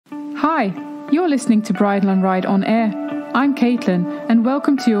Hi, you're listening to Bridle and Ride on Air. I'm Caitlin, and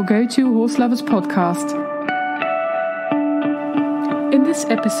welcome to your go-to Horse Lovers podcast. In this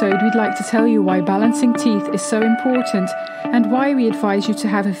episode, we'd like to tell you why balancing teeth is so important and why we advise you to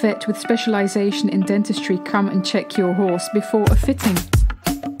have a vet with specialisation in dentistry come and check your horse before a fitting.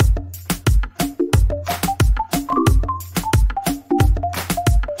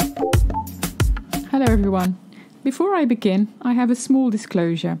 Hello everyone. Before I begin, I have a small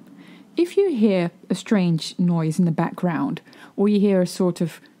disclosure. If you hear a strange noise in the background, or you hear a sort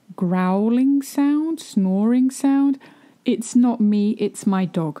of growling sound, snoring sound, it's not me, it's my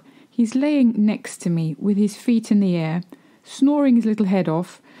dog. He's laying next to me with his feet in the air, snoring his little head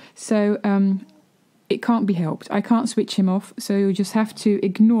off, so it can't be helped. I can't switch him off, so you'll just have to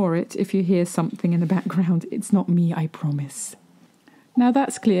ignore it if you hear something in the background. It's not me, I promise. Now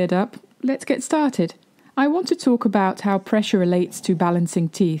that's cleared up, let's get started. I want to talk about how pressure relates to balancing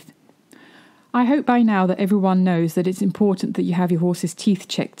teeth. I hope by now that everyone knows that it's important that you have your horse's teeth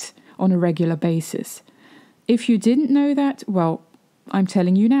checked on a regular basis. If you didn't know that, well, I'm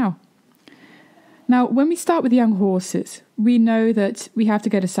telling you now. Now, when we start with young horses, we know that we have to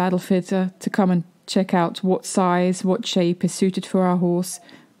get a saddle fitter to come and check out what size, what shape is suited for our horse.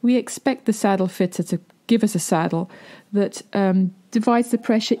 We expect the saddle fitter to give us a saddle that divides the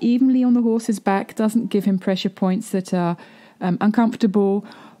pressure evenly on the horse's back, doesn't give him pressure points that are uncomfortable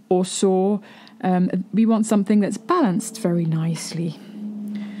or sore. We want something that's balanced very nicely.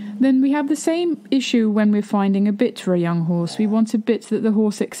 Then we have the same issue when we're finding a bit for a young horse. We want a bit that the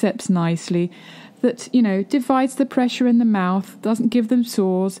horse accepts nicely, that, divides the pressure in the mouth, doesn't give them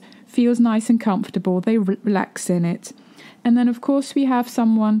sores, feels nice and comfortable, they relax in it. And then, of course, we have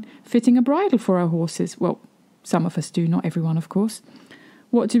someone fitting a bridle for our horses. Well, some of us do, not everyone, of course.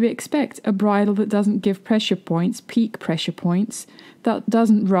 What do we expect? A bridle that doesn't give pressure points, peak pressure points, that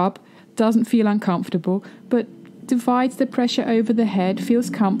doesn't rub, doesn't feel uncomfortable, but divides the pressure over the head, feels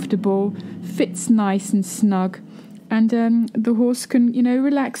comfortable, fits nice and snug, and the horse can,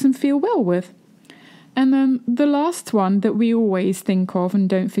 relax and feel well with. And then the last one that we always think of and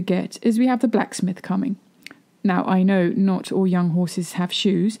don't forget is we have the blacksmith coming. Now, I know not all young horses have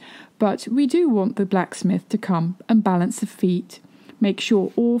shoes, but we do want the blacksmith to come and balance the feet. Make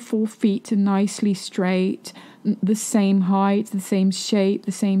sure all 4 feet are nicely straight, the same height, the same shape,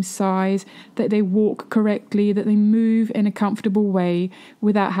 the same size, that they walk correctly, that they move in a comfortable way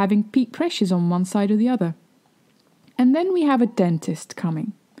without having peak pressures on one side or the other. And then we have a dentist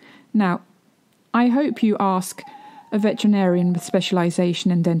coming. Now, I hope you ask a veterinarian with specialisation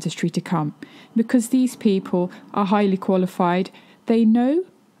in dentistry to come, because these people are highly qualified. They know,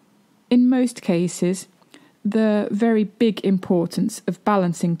 in most cases, the very big importance of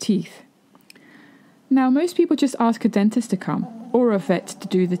balancing teeth. Now, most people just ask a dentist to come, or a vet to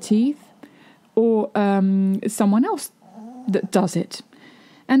do the teeth, or someone else that does it.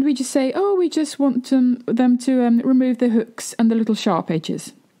 And we just say, we just want them to remove the hooks and the little sharp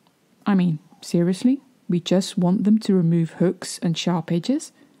edges. I mean, seriously? We just want them to remove hooks and sharp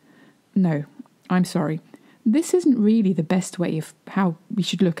edges? No, I'm sorry. This isn't really the best way of how we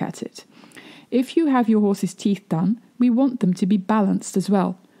should look at it. If you have your horse's teeth done, we want them to be balanced as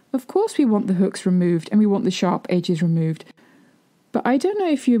well. Of course we want the hooks removed and we want the sharp edges removed. But I don't know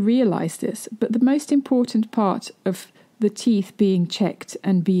if you realise this, but the most important part of the teeth being checked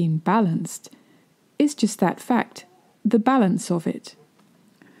and being balanced is just that fact, the balance of it.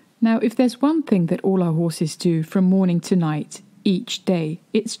 Now, if there's one thing that all our horses do from morning to night, each day,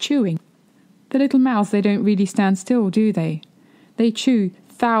 it's chewing. The little mouths, they don't really stand still, do they? They chew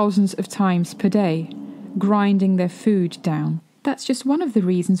thousands of times per day, grinding their food down. That's just one of the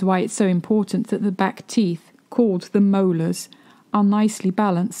reasons why it's so important that the back teeth, called the molars, are nicely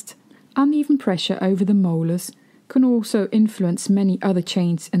balanced. Uneven pressure over the molars can also influence many other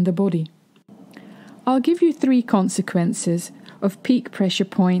chains in the body. I'll give you 3 consequences of peak pressure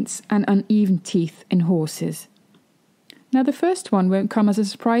points and uneven teeth in horses. Now, the first one won't come as a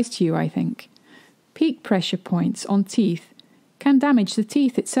surprise to you, I think. Peak pressure points on teeth can damage the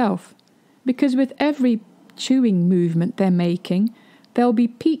teeth itself, because with every chewing movement they're making, there'll be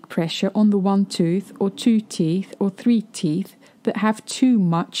peak pressure on the 1 tooth or 2 teeth or 3 teeth that have too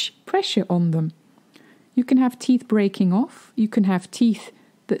much pressure on them. You can have teeth breaking off, you can have teeth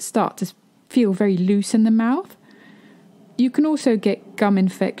that start to feel very loose in the mouth. You can also get gum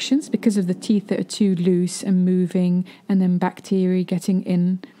infections because of the teeth that are too loose and moving, and then bacteria getting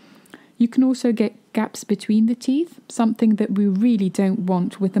in. You can also get gaps between the teeth, something that we really don't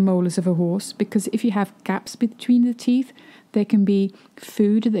want with the molars of a horse, because if you have gaps between the teeth, there can be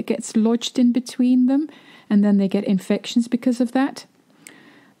food that gets lodged in between them, and then they get infections because of that.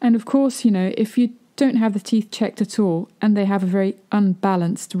 And of course, if you don't have the teeth checked at all and they have a very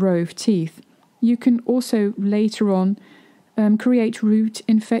unbalanced row of teeth, you can also later on create root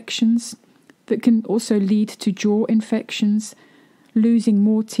infections that can also lead to jaw infections, losing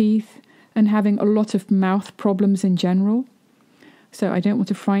more teeth, and having a lot of mouth problems in general. So I don't want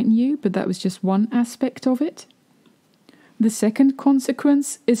to frighten you, but that was just one aspect of it. The second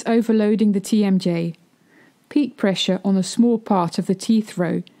consequence is overloading the TMJ. Peak pressure on a small part of the teeth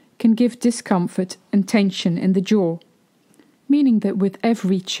row can give discomfort and tension in the jaw, meaning that with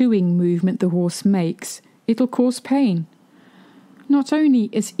every chewing movement the horse makes, it'll cause pain. Not only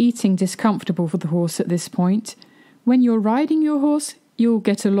is eating discomfortable for the horse at this point, when you're riding your horse, you'll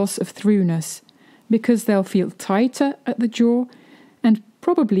get a loss of throughness, because they'll feel tighter at the jaw and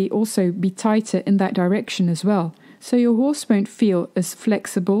probably also be tighter in that direction as well. So your horse won't feel as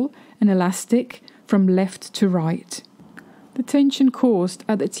flexible and elastic from left to right. The tension caused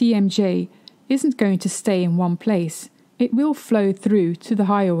at the TMJ isn't going to stay in one place. It will flow through to the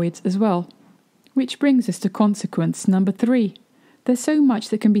hyoids as well. Which brings us to consequence number 3. There's so much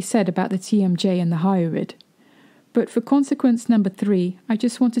that can be said about the TMJ and the hyoid. But for consequence number 3, I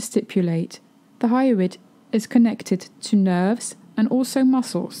just want to stipulate the hyoid is connected to nerves and also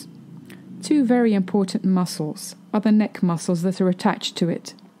muscles. 2 very important muscles are the neck muscles that are attached to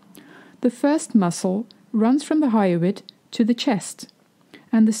it. The first muscle runs from the hyoid to the chest,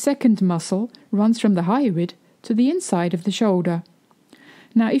 and the second muscle runs from the hyoid to the inside of the shoulder.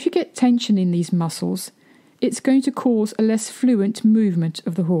 Now, if you get tension in these muscles, it's going to cause a less fluent movement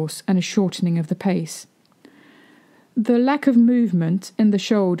of the horse and a shortening of the pace. The lack of movement in the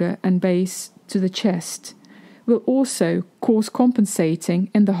shoulder and base to the chest will also cause compensating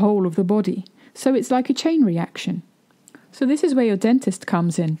in the whole of the body. So it's like a chain reaction. So this is where your dentist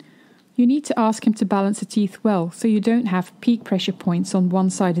comes in. You need to ask him to balance the teeth well, so you don't have peak pressure points on one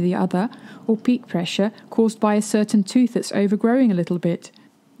side or the other, or peak pressure caused by a certain tooth that's overgrowing a little bit.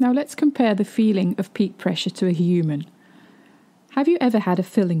 Now let's compare the feeling of peak pressure to a human. Have you ever had a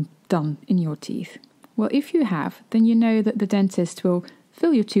filling done in your teeth? Well, if you have, then you know that the dentist will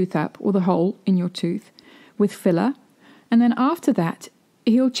fill your tooth up, or the hole in your tooth, with filler, and then after that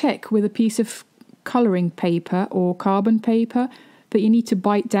he'll check with a piece of colouring paper or carbon paper that you need to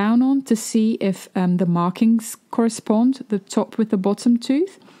bite down on to see if the markings correspond, the top with the bottom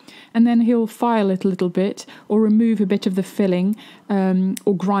tooth. And then he'll file it a little bit or remove a bit of the filling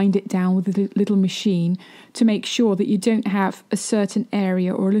or grind it down with a little machine to make sure that you don't have a certain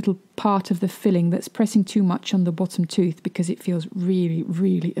area or a little part of the filling that's pressing too much on the bottom tooth because it feels really,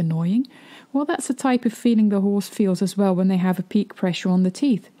 really annoying. Well, that's the type of feeling the horse feels as well when they have a peak pressure on the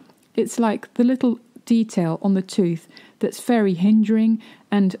teeth. It's like the little detail on the tooth that's very hindering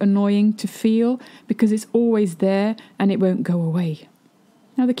and annoying to feel because it's always there and it won't go away.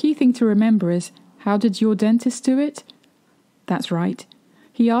 Now, the key thing to remember is, how did your dentist do it? That's right.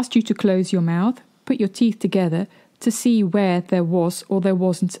 He asked you to close your mouth, put your teeth together to see where there was or there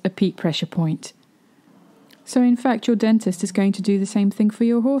wasn't a peak pressure point. So, in fact, your dentist is going to do the same thing for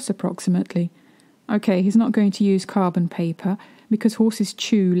your horse approximately. Okay, he's not going to use carbon paper because horses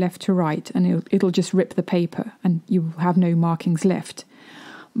chew left to right and it'll just rip the paper and you will have no markings left.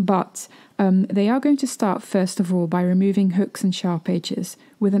 But they are going to start first of all by removing hooks and sharp edges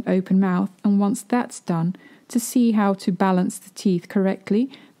with an open mouth, and once that's done, to see how to balance the teeth correctly,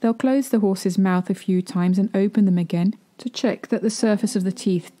 they'll close the horse's mouth a few times and open them again to check that the surface of the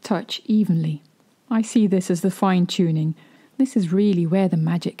teeth touch evenly. I see this as the fine-tuning. This is really where the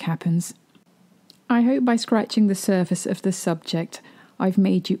magic happens. I hope by scratching the surface of the subject, I've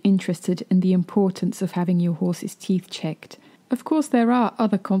made you interested in the importance of having your horse's teeth checked. Of course, there are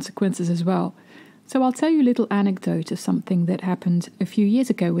other consequences as well. So I'll tell you a little anecdote of something that happened a few years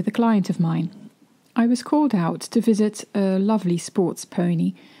ago with a client of mine. I was called out to visit a lovely sports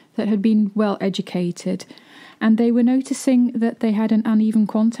pony that had been well educated, and they were noticing that they had an uneven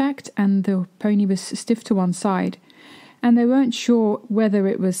contact and the pony was stiff to one side. And they weren't sure whether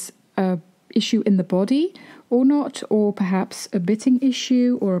it was an issue in the body or not, or perhaps a bitting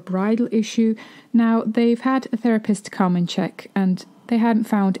issue or a bridle issue. Now, they've had a therapist come and check, and they hadn't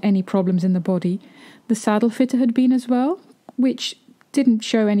found any problems in the body. The saddle fitter had been as well, which didn't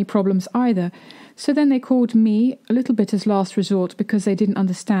show any problems either. So then they called me a little bit as last resort because they didn't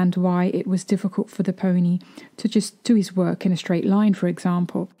understand why it was difficult for the pony to just do his work in a straight line, for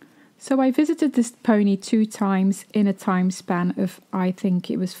example. So I visited this pony 2 times in a time span of, I think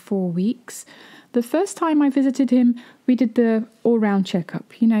it was 4 weeks. The first time I visited him, we did the all-round checkup.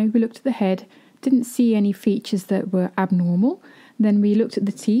 We looked at the head, didn't see any features that were abnormal. Then we looked at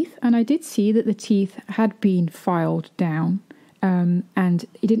the teeth, and I did see that the teeth had been filed down and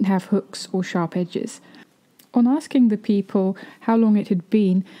it didn't have hooks or sharp edges. On asking the people how long it had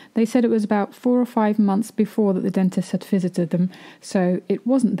been, they said it was about 4 or 5 months before that the dentist had visited them, so it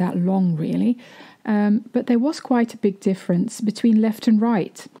wasn't that long really. But there was quite a big difference between left and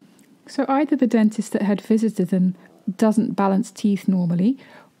right. So either the dentist that had visited them doesn't balance teeth normally,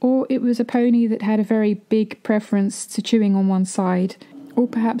 or it was a pony that had a very big preference to chewing on one side, or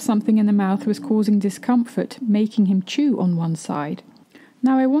perhaps something in the mouth was causing discomfort, making him chew on one side.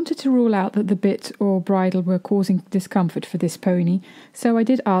 Now, I wanted to rule out that the bit or bridle were causing discomfort for this pony, so I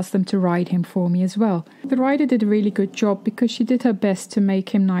did ask them to ride him for me as well. The rider did a really good job because she did her best to make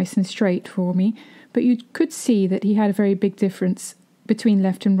him nice and straight for me, but you could see that he had a very big difference between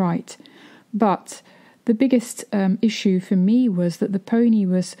left and right. But the biggest issue for me was that the pony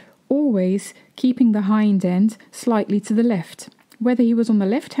was always keeping the hind end slightly to the left. Whether he was on the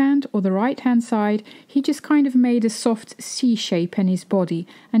left hand or the right hand side, he just kind of made a soft C shape in his body,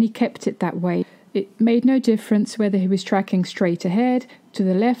 and he kept it that way. It made no difference whether he was tracking straight ahead, to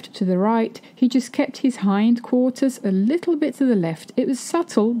the left, to the right. He just kept his hind quarters a little bit to the left. It was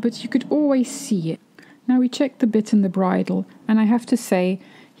subtle, but you could always see it. Now we checked the bit and the bridle, and I have to say,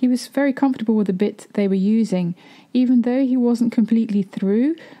 he was very comfortable with the bit they were using. Even though he wasn't completely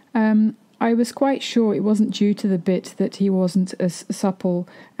through, I was quite sure it wasn't due to the bit that he wasn't as supple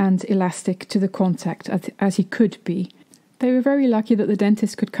and elastic to the contact as he could be. They were very lucky that the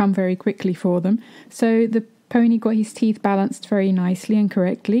dentist could come very quickly for them, so the pony got his teeth balanced very nicely and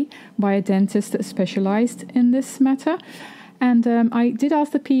correctly by a dentist that specialised in this matter. And I did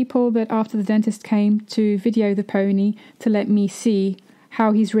ask the people that after the dentist came to video the pony to let me see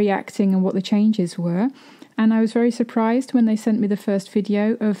how he's reacting and what the changes were. And I was very surprised when they sent me the first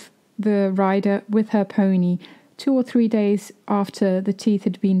video of the rider with her pony 2 or 3 days after the teeth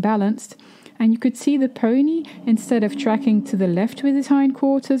had been balanced, and you could see the pony, instead of tracking to the left with his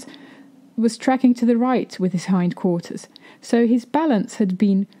hindquarters, was tracking to the right with his hindquarters. So his balance had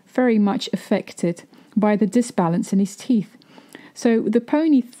been very much affected by the disbalance in his teeth. So the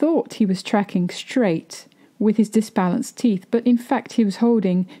pony thought he was tracking straight with his disbalanced teeth, but in fact he was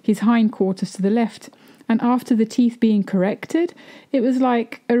holding his hindquarters to the left. And after the teeth being corrected, it was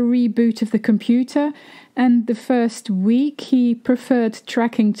like a reboot of the computer. And the first week he preferred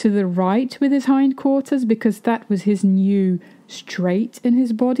tracking to the right with his hindquarters because that was his new straight in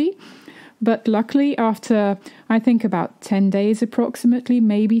his body. But luckily, after I think about 10 days approximately,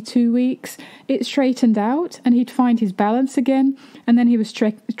 maybe 2 weeks, it straightened out and he'd find his balance again. And then he was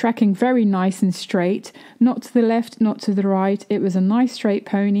tracking very nice and straight, not to the left, not to the right. It was a nice straight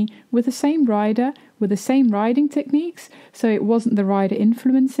pony with the same rider, with the same riding techniques. So it wasn't the rider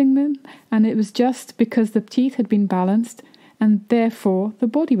influencing them. And it was just because the teeth had been balanced and therefore the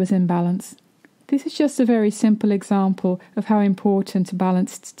body was in balance. This is just a very simple example of how important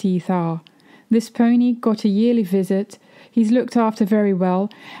balanced teeth are. This pony got a yearly visit, he's looked after very well,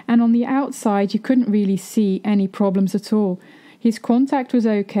 and on the outside you couldn't really see any problems at all. His contact was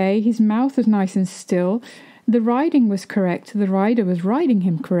okay, his mouth was nice and still, the riding was correct, the rider was riding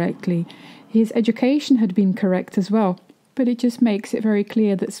him correctly, his education had been correct as well. But it just makes it very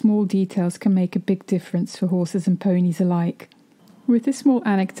clear that small details can make a big difference for horses and ponies alike. With this small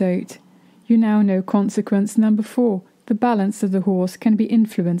anecdote, you now know consequence number 4. The balance of the horse can be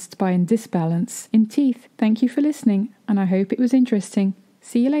influenced by a disbalance in teeth. Thank you for listening, and I hope it was interesting.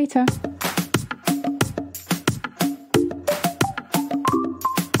 See you later.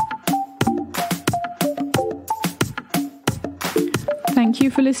 Thank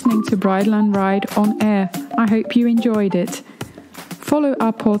you for listening to Bridle and Ride on Air. I hope you enjoyed it. Follow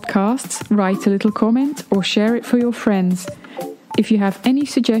our podcasts, write a little comment, or share it for your friends. If you have any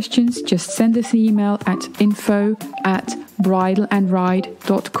suggestions, just send us an email at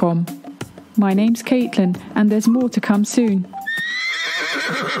info@bridleandride.com. My name's Caitlin, and there's more to come soon.